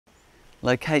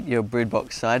Locate your brood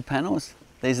box side panels.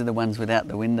 These are the ones without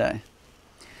the window.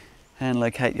 And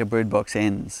locate your brood box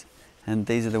ends. And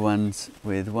these are the ones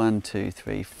with 1, 2,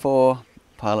 3, 4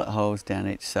 pilot holes down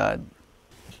each side.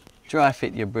 Dry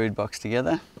fit your brood box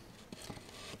together.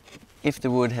 If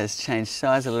the wood has changed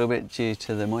size a little bit due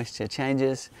to the moisture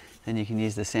changes, then you can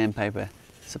use the sandpaper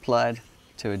supplied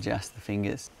to adjust the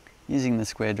fingers. Using the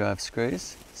square drive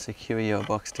screws, secure your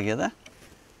box together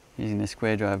using the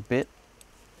square drive bit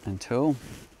and tool.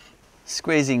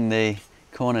 Squeezing the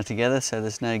corner together so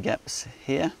there's no gaps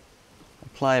here.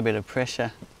 Apply a bit of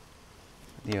pressure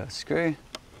with your screw,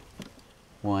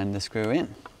 wind the screw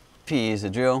in. If you use a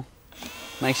drill,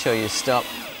 make sure you stop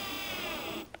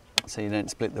so you don't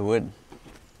split the wood.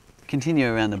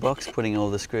 Continue around the box putting all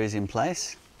the screws in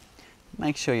place.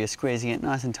 Make sure you're squeezing it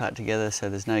nice and tight together so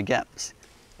there's no gaps.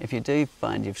 If you do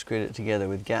find you've screwed it together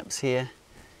with gaps here,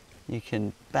 you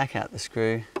can back out the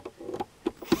screw,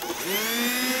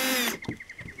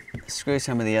 screw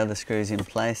some of the other screws in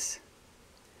place,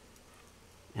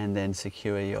 and then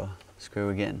secure your screw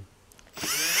again.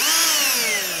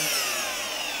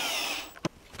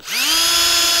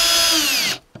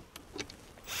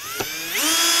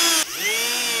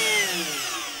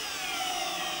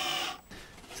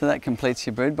 So that completes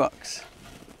your brood box.